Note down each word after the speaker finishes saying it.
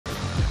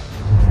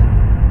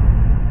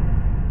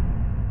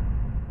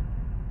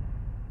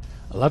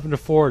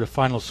11-4, the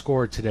final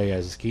score today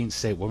as Keene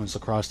State women's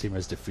lacrosse team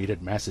has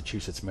defeated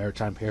Massachusetts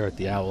Maritime here at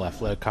the Owl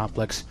Athletic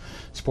Complex.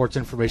 Sports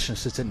Information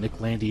Assistant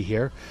Nick Landi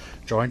here,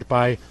 joined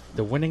by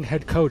the winning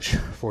head coach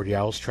for the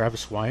Owls,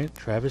 Travis Wyant.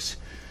 Travis,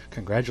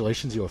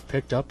 congratulations, you have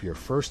picked up your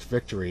first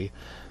victory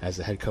as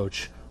the head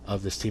coach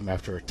of this team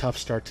after a tough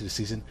start to the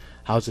season.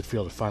 How does it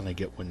feel to finally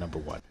get win number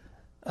one?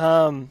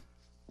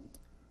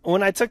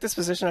 When I took this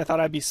position, I thought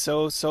I'd be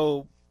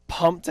so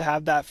pumped to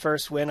have that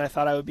first win. I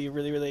thought I would be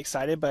really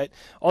excited, but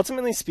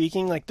ultimately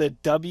speaking, like, the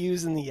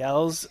W's and the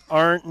L's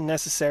aren't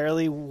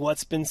necessarily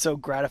what's been so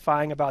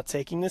gratifying about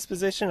taking this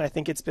position. I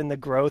think it's been the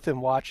growth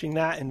and watching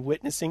that and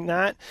witnessing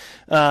that.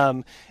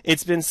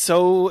 It's been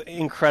so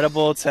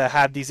incredible to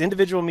have these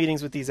individual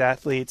meetings with these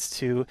athletes,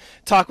 to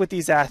talk with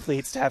these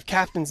athletes, to have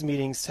captains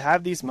meetings, to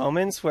have these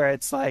moments where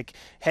it's like,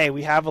 hey,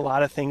 we have a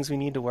lot of things we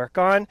need to work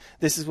on.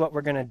 This is what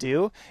we're going to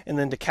do. And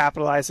then to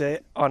capitalize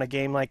it on a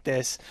game like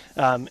this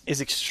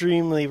is extremely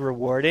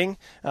rewarding,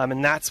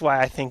 and that's why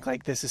I think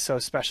like this is so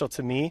special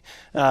to me.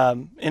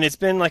 And it's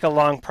been like a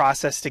long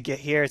process to get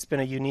here. It's been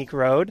a unique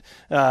road,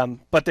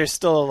 but there's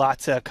still a lot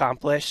to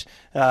accomplish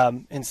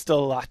and still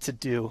a lot to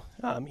do.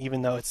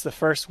 Even though it's the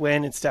first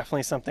win, it's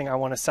definitely something I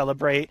want to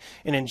celebrate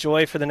and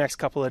enjoy for the next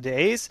couple of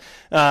days,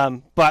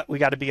 but we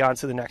got to be on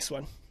to the next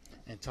one.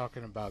 And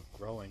talking about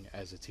growing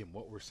as a team,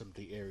 what were some of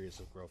the areas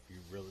of growth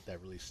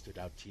that really stood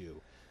out to you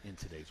in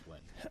today's win?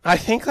 I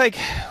think like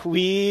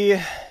we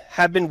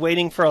have been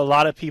waiting for a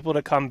lot of people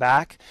to come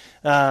back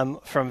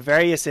from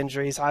various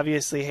injuries.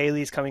 Obviously,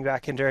 Haley's coming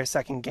back into her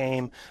second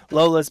game.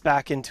 Lola's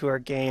back into her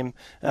game.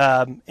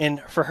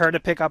 And for her to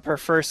pick up her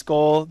first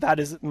goal, that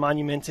is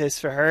monumentous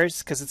for her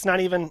because it's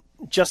not even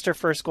just her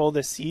first goal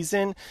this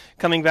season.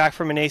 Coming back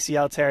from an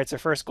ACL tear, it's her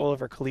first goal of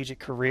her collegiate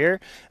career,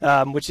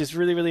 which is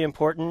really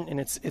important. And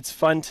it's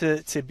fun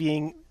to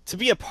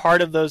be a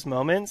part of those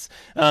moments.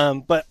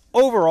 But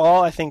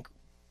overall, I think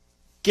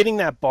getting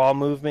that ball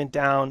movement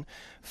down,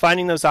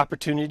 finding those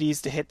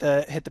opportunities to hit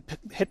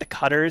the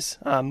cutters,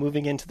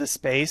 moving into the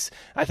space.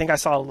 I think I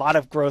saw a lot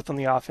of growth on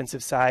the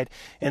offensive side,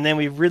 and then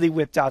we really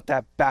whipped out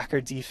that backer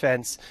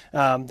defense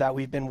that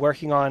we've been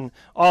working on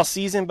all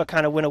season, but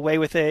kind of went away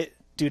with it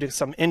due to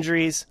some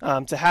injuries.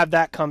 To have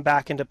that come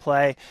back into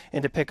play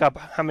and to pick up,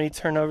 how many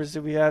turnovers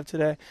did we have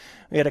today?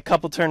 We had a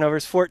couple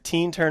turnovers,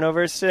 14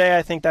 turnovers today.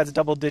 I think that's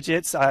double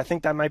digits. I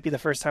think that might be the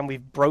first time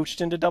we've broached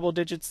into double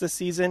digits this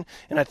season,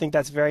 and I think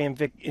that's very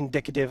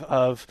indicative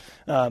of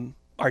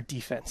our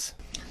defense.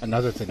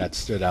 Another thing that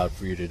stood out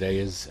for you today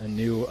is a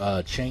new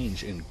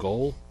change in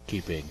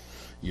goalkeeping.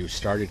 You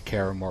started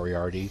Kara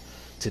Moriarty.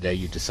 Today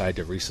you decided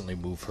to recently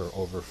move her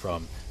over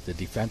from the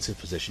defensive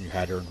position. You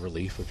had her in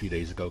relief a few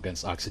days ago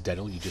against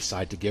Occidental. You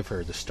decided to give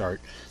her the start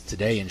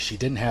today, and she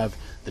didn't have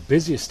the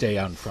busiest day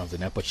out in front of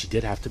the net, but she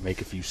did have to make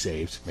a few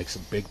saves, make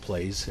some big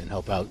plays, and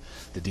help out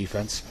the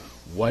defense.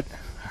 What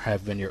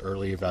have been your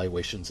early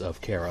evaluations of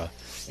Kara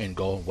in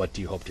goal, and what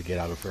do you hope to get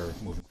out of her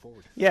moving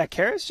forward? Yeah,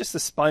 Kara's just a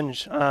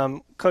sponge.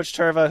 Coach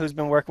Turva, who's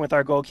been working with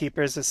our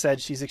goalkeepers, has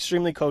said she's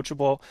extremely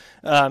coachable.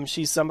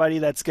 She's somebody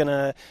that's going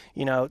to,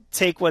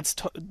 take what's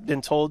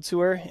been told to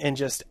her and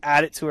just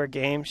add it to her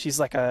game. She's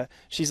like a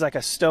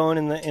stone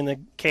in the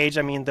cage.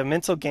 I mean, the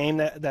mental game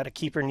that a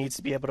keeper needs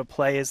to be able to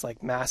play is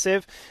like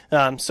massive.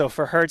 So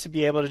for her to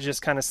be able to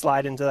just kind of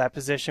slide into that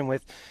position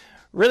with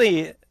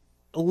really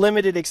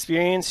limited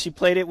experience. She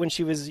played it when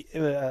she was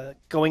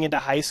going into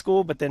high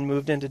school, but then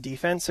moved into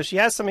defense. So she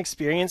has some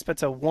experience, but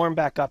to warm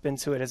back up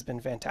into it has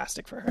been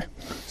fantastic for her.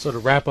 So to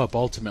wrap up,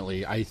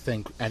 ultimately, I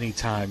think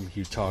anytime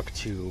you talk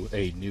to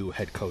a new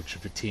head coach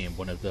of a team,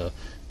 one of the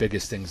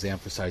biggest things they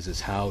emphasize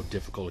is how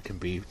difficult it can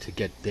be to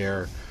get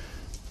their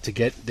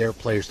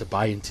players to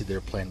buy into their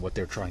plan, what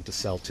they're trying to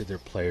sell to their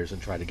players,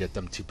 and try to get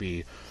them to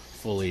be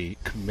fully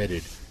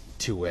committed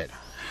to it.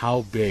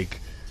 How big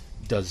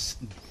does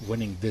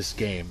winning this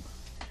game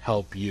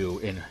help you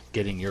in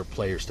getting your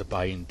players to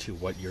buy into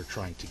what you're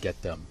trying to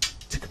get them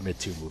to commit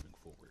to moving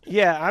forward?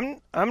 Yeah,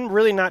 I'm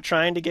really not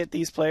trying to get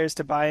these players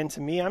to buy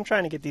into me. I'm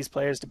trying to get these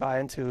players to buy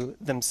into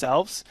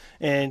themselves,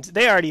 and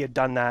they already have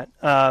done that.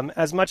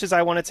 As much as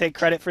I want to take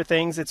credit for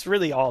things, it's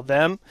really all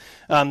them.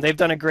 They've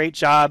done a great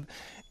job.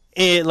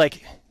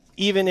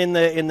 Even in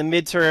the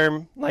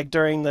midterm, like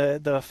during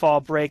the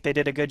fall break, they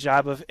did a good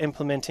job of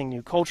implementing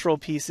new cultural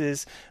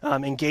pieces,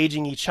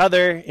 engaging each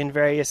other in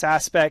various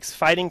aspects,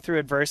 fighting through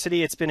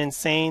adversity. It's been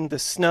insane. The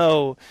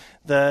snow,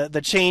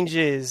 the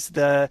changes,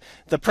 the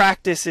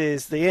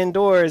practices, the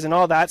indoors, and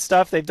all that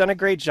stuff. They've done a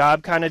great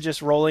job kind of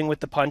just rolling with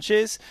the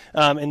punches,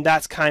 and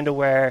that's kind of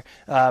where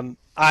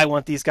I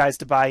want these guys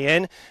to buy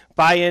in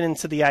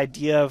into the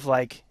idea of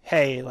like,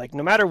 hey, like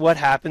no matter what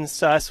happens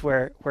to us,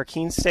 we're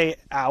Keene State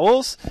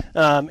Owls,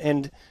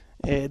 and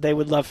they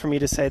would love for me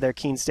to say they're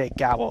Keene State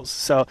Gowls.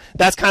 So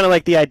that's kind of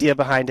like the idea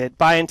behind it.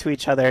 Buy into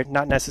each other,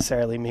 not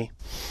necessarily me.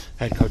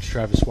 Head coach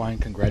Travis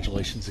Wyant,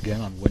 congratulations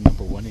again on win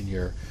number one in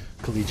your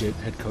collegiate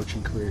head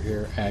coaching career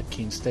here at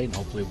Keene State, and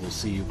hopefully we'll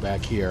see you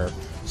back here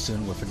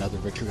soon with another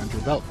victory under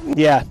your belt.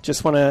 Yeah,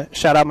 just want to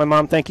shout out my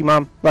mom. Thank you,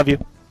 Mom. Love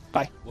you.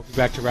 Bye. We'll be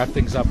back to wrap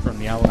things up from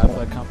the Owl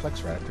Athletic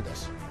Complex right after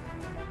this.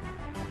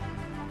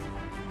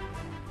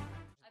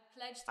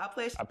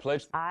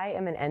 I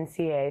am an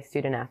NCAA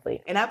student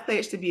athlete. And I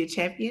pledge to be a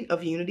champion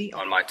of unity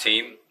on my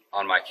team,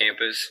 on my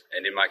campus,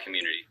 and in my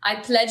community. I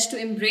pledge to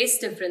embrace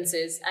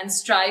differences and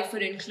strive for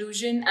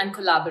inclusion and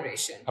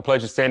collaboration. I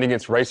pledge to stand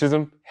against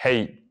racism,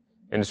 hate,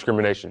 and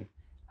discrimination.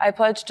 I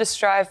pledge to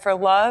strive for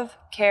love,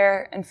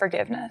 care, and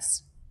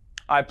forgiveness.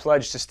 I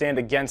pledge to stand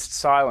against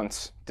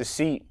silence,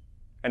 deceit,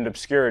 and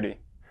obscurity.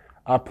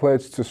 I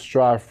pledge to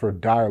strive for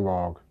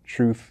dialogue,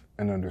 truth,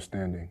 and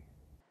understanding.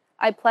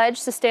 I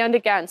pledge to stand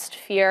against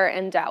fear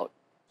and doubt.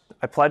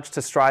 I pledge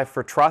to strive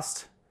for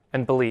trust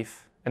and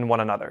belief in one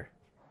another.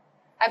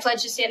 I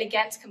pledge to stand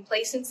against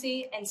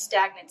complacency and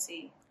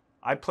stagnancy.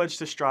 I pledge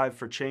to strive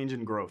for change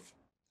and growth.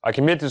 I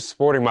commit to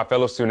supporting my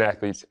fellow student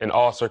athletes in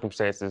all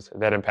circumstances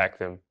that impact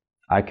them.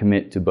 I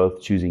commit to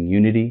both choosing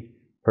unity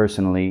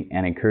personally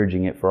and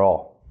encouraging it for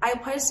all. I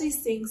pledge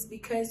these things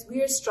because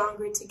we are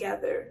stronger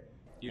together.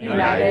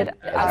 United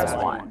as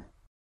one.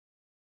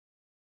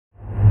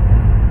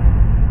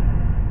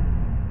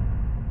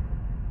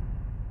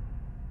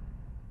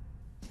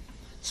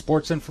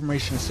 Sports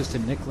Information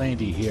Assistant Nick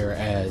Landi here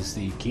as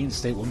the Keene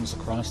State Women's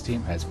Lacrosse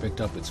team has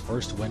picked up its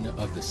first win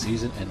of the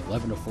season, an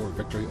 11-4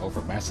 victory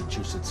over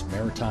Massachusetts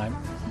Maritime,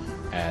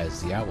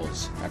 as the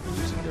Owls, after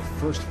losing their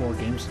first 4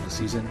 games of the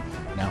season,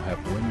 now have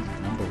win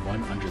number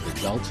 1 under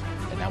the belt,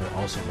 and now will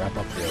also wrap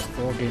up their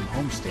 4-game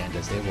homestand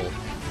as they will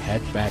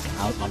head back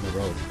out on the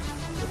road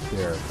with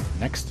their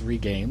next 3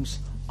 games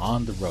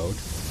on the road,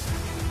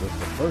 with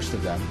the first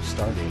of them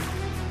starting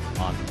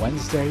on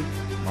Wednesday,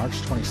 March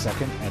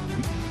 22nd at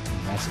Wyant,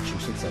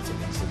 Massachusetts. That's a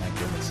Wednesday night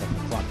game at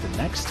 7 o'clock. The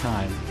next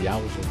time the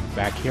Owls will be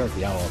back here at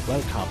the Owl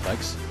Athletic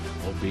Complex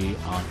will be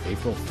on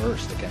April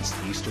 1st against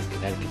Eastern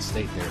Connecticut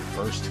State, their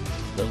first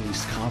Little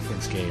East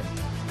Conference game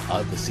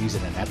of the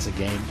season, and that's a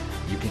game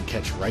you can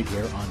catch right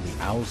here on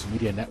the Owls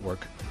Media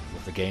Network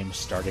with the game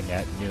starting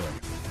at noon.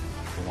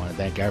 We want to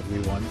thank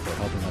everyone for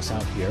helping us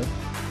out here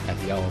at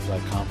the Owl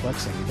Athletic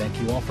Complex, and we thank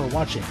you all for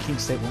watching Keene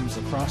State Women's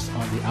Lacrosse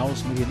on the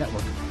Owls Media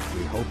Network.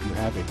 We hope you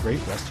have a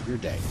great rest of your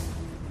day.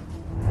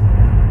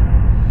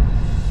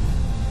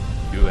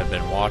 You have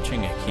been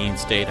watching a Keene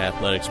State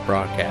Athletics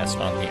broadcast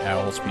on the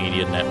Owls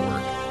Media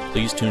Network.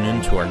 Please tune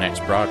in to our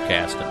next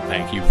broadcast, and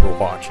thank you for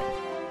watching.